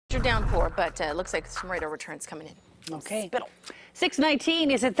downpour, but looks like some radar returns coming in. Okay. Spittle.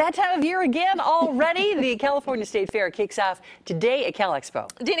 6:19. Is it that time of year again already? The California State Fair kicks off today at Cal Expo.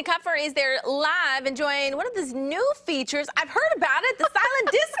 Dina is there live enjoying one of these new features. I've heard about it, the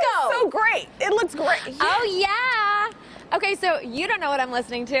silent disco. So great. It looks great. Yeah. Oh, yeah. Okay, so you don't know what I'm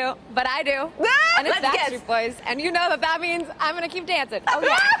listening to, but I do. And it's Backstreet Boys. And you know that means I'm going to keep dancing. Oh,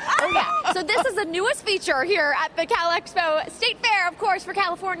 yeah. Oh, yeah. So this is the newest feature here at the Cal Expo State Fair, of course, for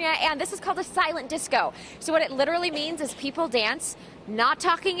California. And this is called a silent disco. So what it literally means is people dance, not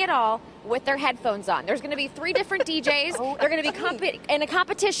talking at all, with their headphones on. There's going to be 3 different DJs. They're going to be in a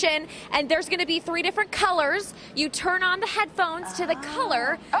competition, and there's going to be 3 different colors. You turn on the headphones to the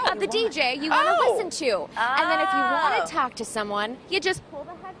color of the DJ you want to listen to. And then if you want to talk to someone, you just pull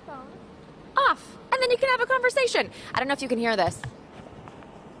the headphones off, and then you can have a conversation. I don't know if you can hear this.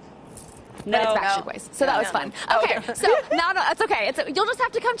 No. But it's Backstreet Boys, so that was fun. Okay, so it's okay. You'll just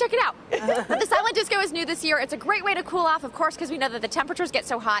have to come check it out. The silent disco is new this year. It's a great way to cool off, of course, because we know that the temperatures get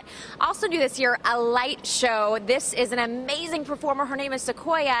so hot. Also new this year, a light show. This is an amazing performer. Her name is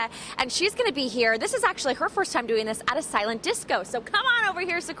Sequoia, and she's going to be here. This is actually her first time doing this at a silent disco. So come on over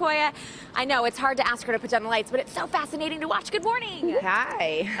here, Sequoia. I know it's hard to ask her to put down the lights, but it's so fascinating to watch. Good morning.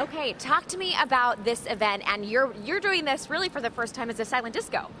 Hi. Okay, talk to me about this event, and you're doing this really for the first time as a silent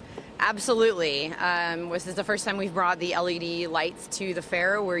disco. Absolutely. This is the first time we've brought the LED lights to the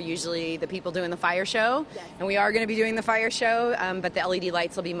fair. We're usually the people doing the fire show, and we are going to be doing the fire show, but the LED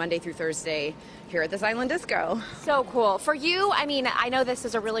lights will be Monday through Thursday here at the Silent Disco. So cool. For you, I mean, I know this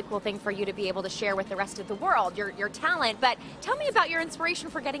is a really cool thing for you to be able to share with the rest of the world, your talent, but tell me about your inspiration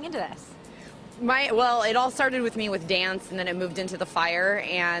for getting into this. Well, it all started with me with dance, and then it moved into the fire,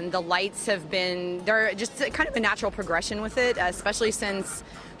 and the lights they're just kind of a natural progression with it, especially since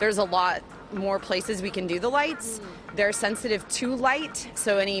there's a lot more places we can do the lights. They're sensitive to light,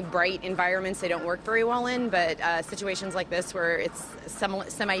 so any bright environments they don't work very well in, but situations like this where it's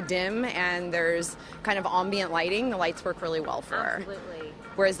semi-dim and there's kind of ambient lighting, the lights work really well for her. Absolutely.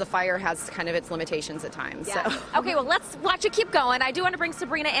 Whereas the fire has kind of its limitations at times. Yeah. So. Okay, well, let's watch it keep going. I do want to bring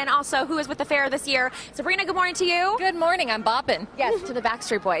Sabrina in also, who is with the fair this year. Sabrina, good morning to you. Good morning. I'm bopping. Yes, to the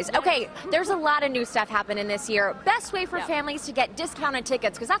Backstreet Boys. Okay, there's a lot of new stuff happening this year. Best way for families to get discounted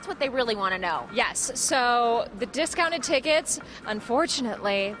tickets, because that's what they really want to know. Yes, so the discounted tickets,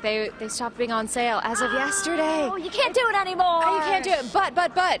 unfortunately, they stopped being on sale as of yesterday. Oh, you can't do it anymore. You can't do it, but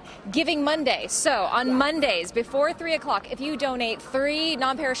Giving Monday. So on Mondays before 3 o'clock, if you donate 3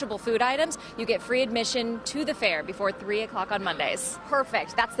 non-perishable food items, you get free admission to the fair before 3 o'clock on Mondays.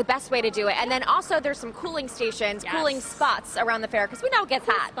 Perfect. That's the best way to do it. And then also there's some cooling stations, cooling spots around the fair, because we know it gets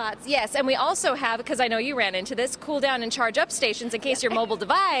hot. Spots, yes, and we also have, because I know you ran into this, cool down and charge up stations in case your mobile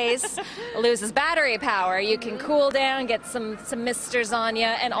device loses battery power. You can cool down, get some misters on you,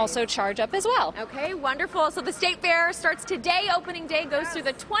 and also charge up as well. Okay, wonderful. So the State Fair starts today. Opening day goes through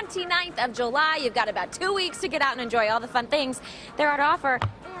the 29th of July. You've got about 2 weeks to get out and enjoy all the fun things there are to offer.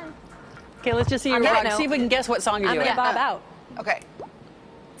 Okay, let's just see your rock. See if we can guess what song you're doing. I'm gonna bob out. Okay.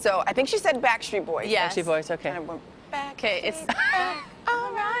 So I think she said Backstreet Boys. Yes. Backstreet Boys, okay. And I went back. Okay, it's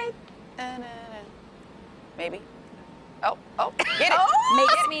All right. Maybe. Oh, get it.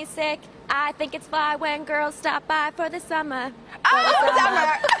 Makes me sick. I think it's fly when girls stop by for the summer. It's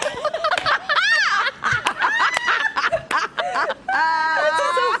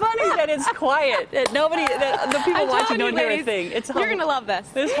so funny that it's quiet. That the people watching don't hear a thing. You're gonna love this.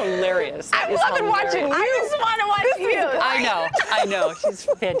 It's hilarious. I'm loving watching you. I just want to watch you. I know. She's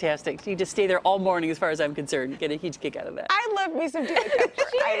fantastic. You just stay there all morning, as far as I'm concerned. Get a huge kick out of that. I love me some Dina.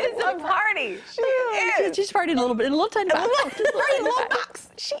 I love party. She is. She's partying a little bit in a little tiny box. Little box.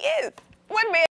 She is. One man.